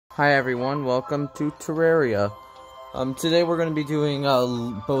Hi everyone, welcome to Terraria. Today we're going to be doing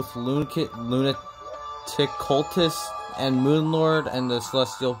both Lunatic Cultist and Moonlord and the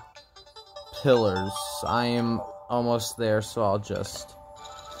Celestial Pillars. I am almost there, so I'll just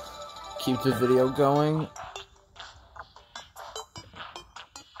keep the video going.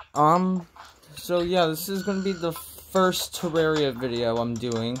 So yeah, this is going to be the first Terraria video I'm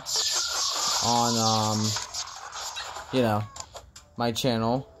doing on, my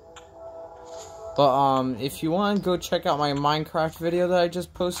channel. But, if you want to go check out my Minecraft video that I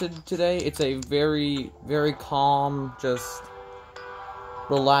just posted today, it's a very, very calm, just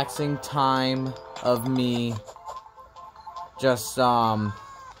relaxing time of me just,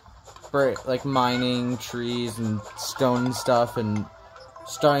 like, mining trees and stone and stuff and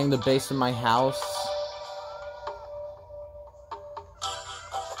starting the base of my house.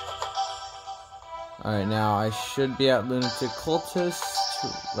 Alright, now I should be at Lunatic Cultist,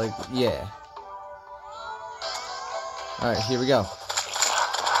 like, yeah. Alright, here we go.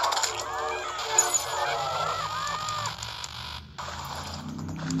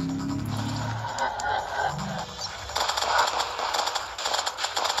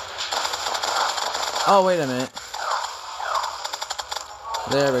 Oh, wait a minute.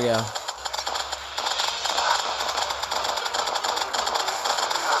 There we go.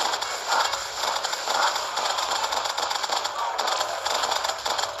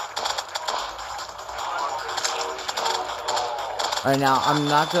 Alright, now, I'm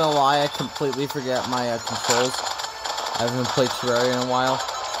not gonna lie, I completely forget my controls. I haven't played Terraria in a while.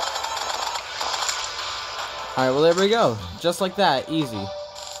 Alright, well, there we go. Just like that, easy.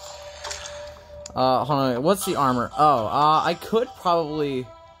 Hold on, what's the armor? Oh, I could probably...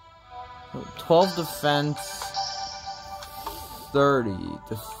 12 defense... 30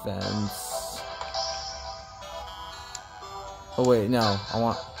 defense... Oh, wait, no. I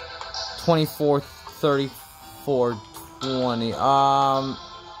want... 24, 34... 20.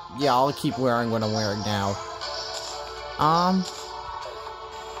 Yeah, I'll keep wearing what I'm wearing now.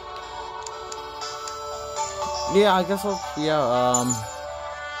 Yeah, I guess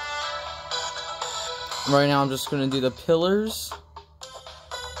right now I'm just gonna do the pillars.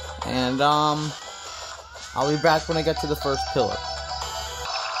 And, I'll be back when I get to the first pillar.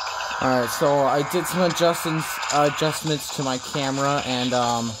 Alright, so I did some adjustments to my camera, and,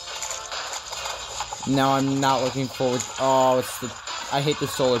 now I'm not looking forward. Oh, I hate the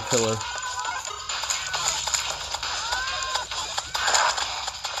solar pillar.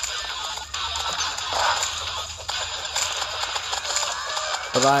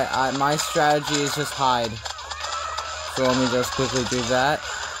 But my strategy is just hide. So let me just quickly do that.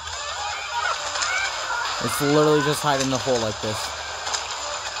 It's literally just hide in the hole like this.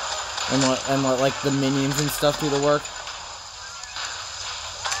 And let like the minions and stuff do the work.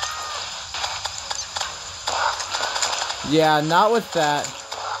 Yeah, not with that.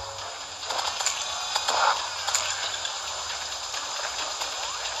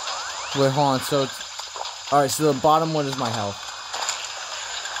 Wait, hold on, so it's... Alright, so the bottom one is my health.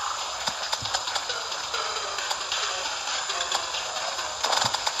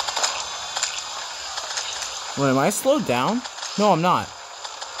 Wait, am I slowed down? No, I'm not.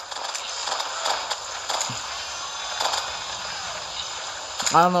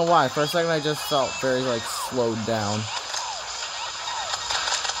 I don't know why. For a second, I just felt very, like, slowed down.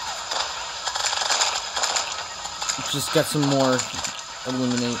 Just get some more not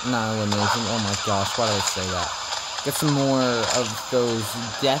illumination, oh my gosh, why did I say that? Get some more of those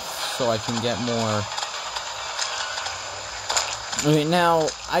deaths so I can get more. Okay, now,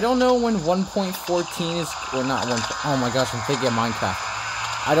 I don't know when 1.14 is, or not 1, oh my gosh, I'm thinking of Minecraft.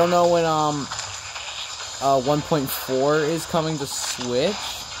 I don't know when, 1.4 is coming to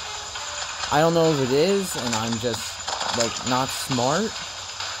Switch. I don't know if it is, and I'm just, like, not smart.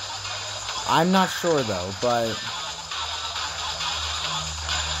 I'm not sure, though, but...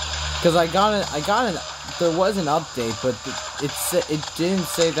 Because there was an update, but it didn't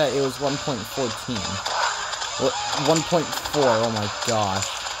say that it was 1.14. 1.4, oh my gosh.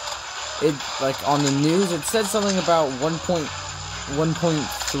 It, like, on the news, it said something about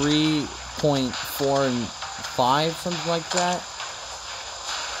 1.3.4 and 5, something like that.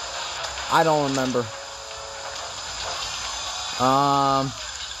 I don't remember.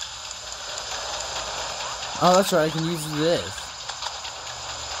 Oh, that's right, I can use this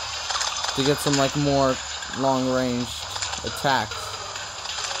to get some, like, more long-range attacks.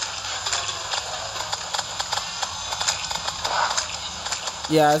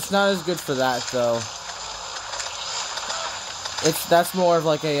 Yeah, it's not as good for that, though. That's more of,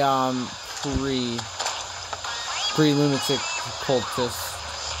 like, a, pre-lunatic cultist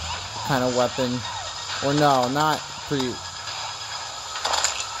kind of weapon. Or no, not pretty...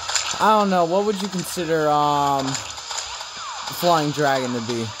 I don't know, what would you consider, Flying Dragon to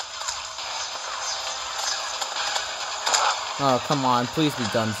be? Oh, come on, please be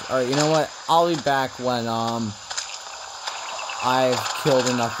done. Alright, you know what? I'll be back when, I've killed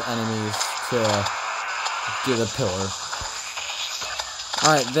enough enemies to do the pillar.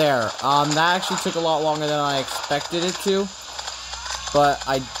 Alright, there. That actually took a lot longer than I expected it to. But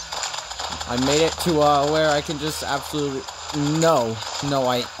I made it to, where I can just absolutely... No,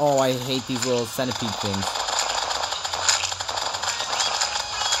 I hate these little centipede things.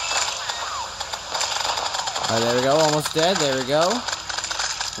 Alright, there we go, almost dead, there we go.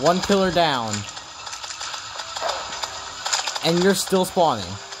 One pillar down. And you're still spawning.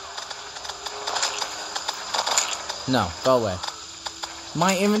 No, go away.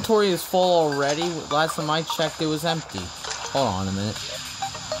 My inventory is full already. Last time I checked, it was empty. Hold on a minute.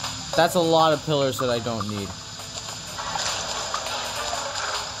 That's a lot of pillars that I don't need.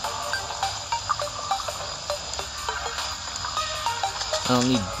 I don't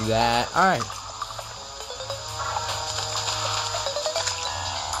need that. Alright.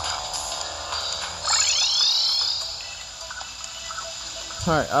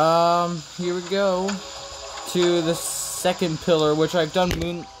 Alright, here we go to the second pillar, which I've done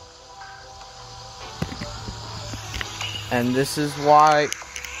moon. And this is why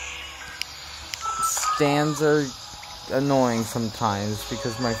stands are annoying sometimes,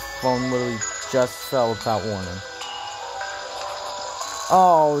 because my phone literally just fell without warning.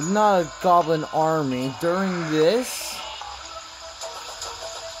 Oh, not a goblin army. During this?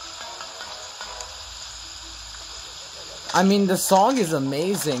 I mean, the song is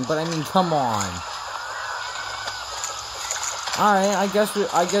amazing, but I mean, come on. Alright, I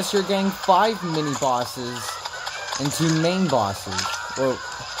guess you're getting 5 mini bosses and 2 main bosses. Well,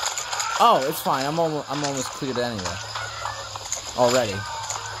 oh, it's fine. I'm almost cleared anyway. Already.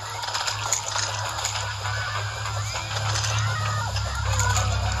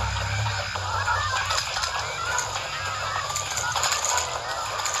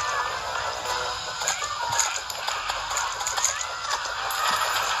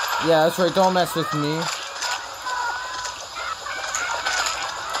 Yeah, that's right, don't mess with me.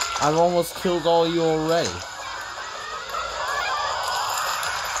 I've almost killed all you already.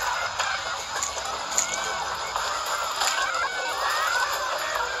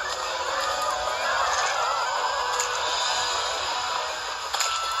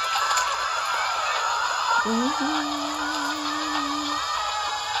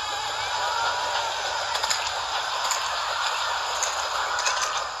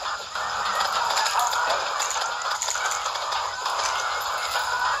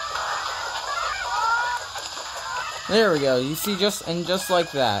 There we go. You see, just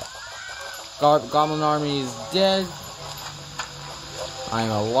like that, Goblin Army is dead. I'm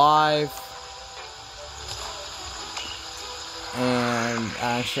alive, and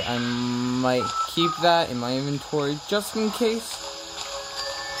actually, I might keep that in my inventory just in case.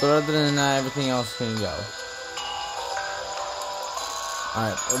 But other than that, everything else can go. All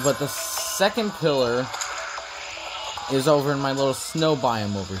right, but the second pillar is over in my little snow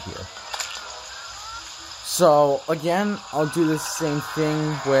biome over here. So, again, I'll do the same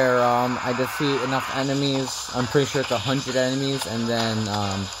thing where, I defeat enough enemies. I'm pretty sure it's 100 enemies, and then,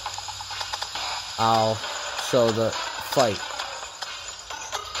 I'll show the fight.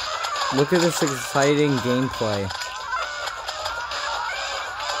 Look at this exciting gameplay.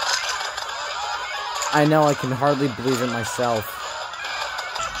 I know, I can hardly believe it myself.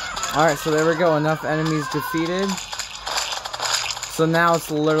 Alright, so there we go, enough enemies defeated. So now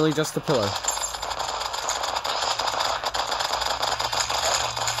it's literally just a pillar.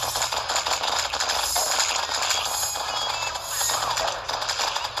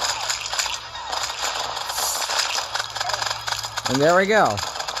 And there we go.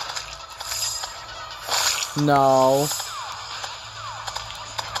 No.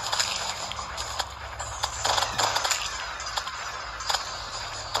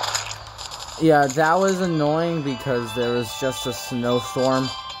 Yeah, that was annoying because there was just a snowstorm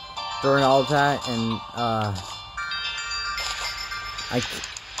during all of that, and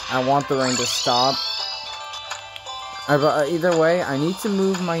I want the rain to stop. But either way, I need to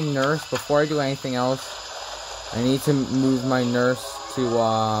move my nurse before I do anything else. I need to move my nurse to,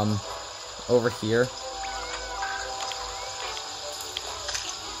 over here.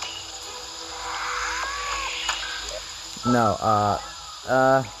 No,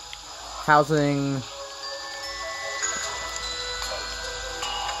 housing.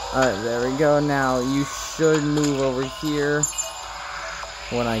 Alright, there we go. Now, you should move over here.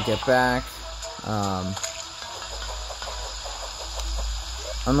 when I get back.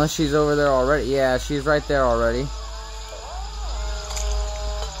 Unless she's over there already. Yeah, she's right there already.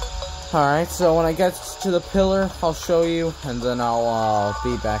 Alright, so when I get to the pillar, I'll show you, and then I'll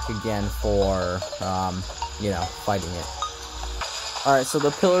be back again for, you know, fighting it. Alright, so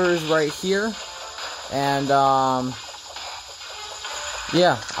the pillar is right here, and,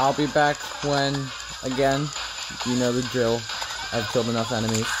 yeah, I'll be back when, again, you know the drill, I've killed enough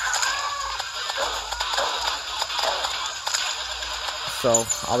enemies. So,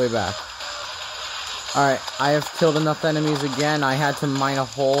 I'll be back. Alright, I have killed enough enemies again. I had to mine a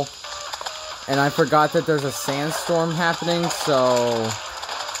hole. And I forgot that there's a sandstorm happening, so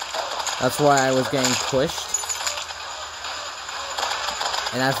that's why I was getting pushed.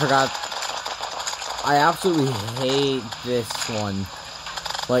 And I forgot. I absolutely hate this one.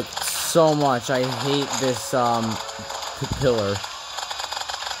 Like, so much. I hate this, pillar.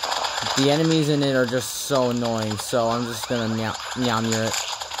 The enemies in it are just so annoying, so I'm just gonna meow near it.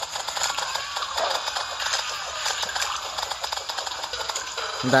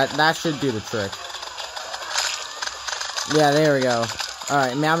 That should do the trick. Yeah, there we go.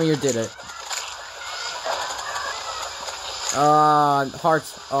 Alright, Meowmew did it.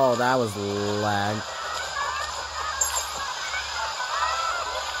 Hearts. Oh, that was lag.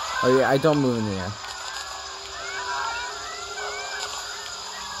 Oh yeah, I don't move in the air.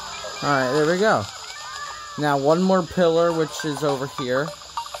 Alright, there we go. Now, one more pillar, which is over here.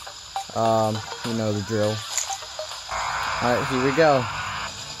 You know the drill. Alright, here we go.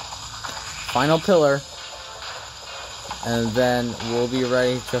 Final pillar, and then we'll be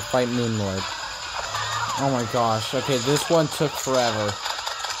ready to fight Moonlord. Oh my gosh, okay, this one took forever.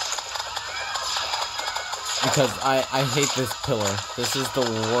 Because I hate this pillar. This is the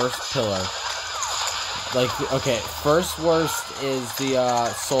worst pillar. Like, okay, first worst is the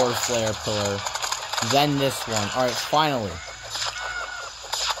Solar Flare pillar, then this one. Alright, finally.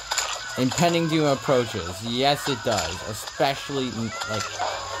 Impending Doom approaches. Yes, it does. Especially, like...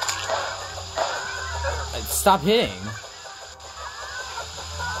 Stop hitting.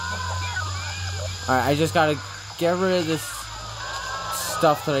 Alright, I just gotta get rid of this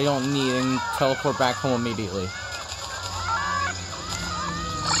stuff that I don't need and teleport back home immediately.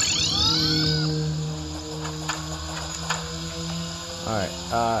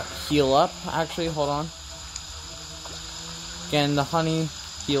 Alright, heal up. Actually, hold on. Again, the honey,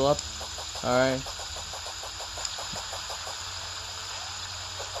 heal up. Alright.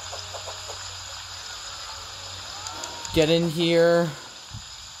 Get in here.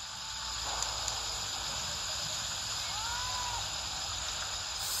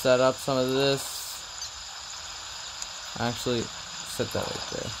 Set up some of this. Actually, set that right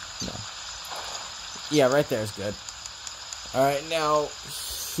there. No. Yeah, right there is good. Alright, now,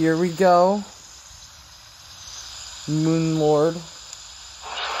 here we go. Moonlord.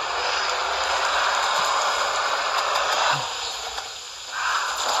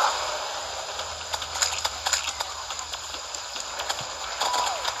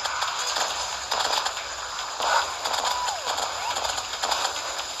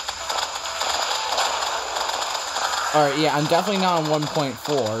 Alright, yeah, I'm definitely not on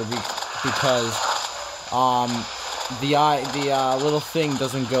 1.4 because the little thing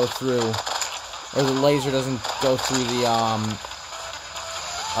doesn't go through, or the laser doesn't go through the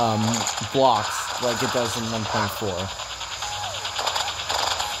blocks like it does in 1.4.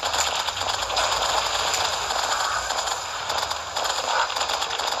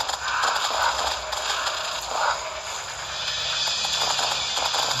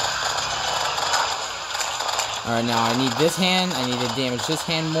 Alright, now I need this hand. I need to damage this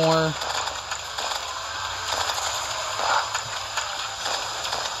hand more.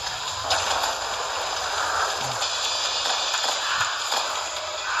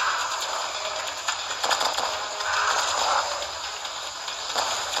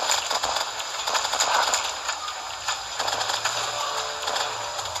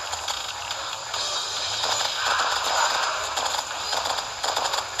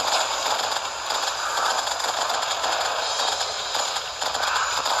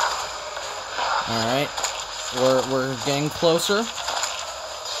 Alright, we're getting closer.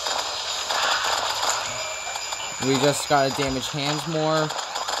 We just gotta damage hands more.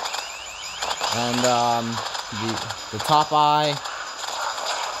 And, the top eye.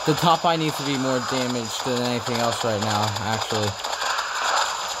 The top eye needs to be more damaged than anything else right now, actually.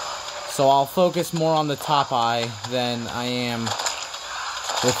 So I'll focus more on the top eye than I am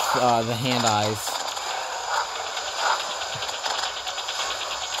with, the hand eyes.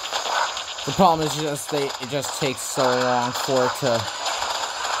 The problem is just it just takes so long for it to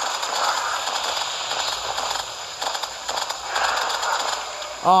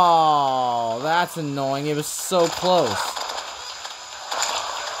Oh, that's annoying. It was so close.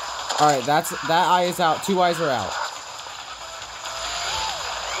 Alright, that eye is out. 2 eyes are out.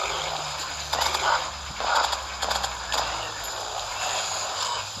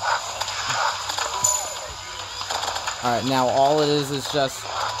 Alright, now all it is just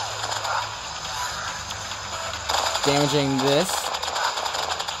damaging this.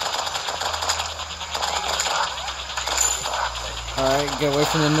 Alright, get away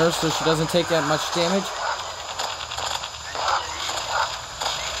from the nurse so she doesn't take that much damage.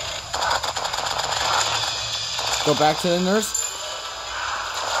 Go back to the nurse.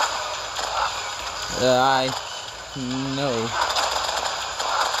 No.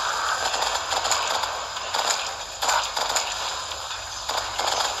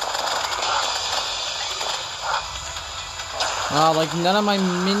 Oh, like none of my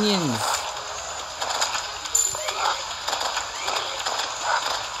minions.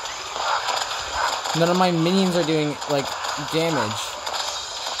 None of my minions are doing, like, damage.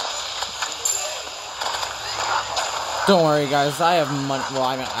 Don't worry, guys. I have money. Well,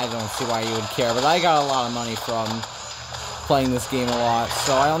 I don't see why you would care, but I got a lot of money from playing this game a lot,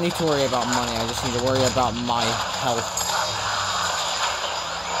 so I don't need to worry about money. I just need to worry about my health.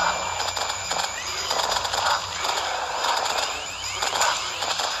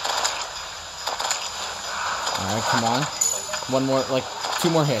 Alright, come on. One more, like, 2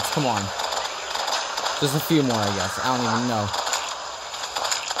 more hits. Come on. Just a few more, I guess. I don't even know.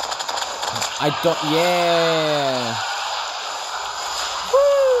 Yeah!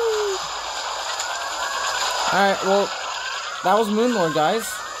 Woo! Alright, well, that was Moonlord, guys.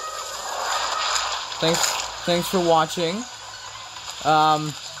 Thanks for watching.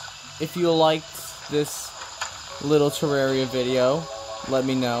 If you liked this little Terraria video, let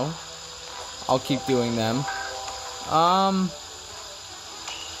me know. I'll keep doing them.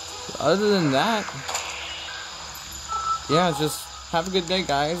 Other than that, yeah, just have a good day,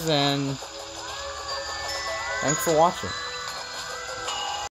 guys, and thanks for watching.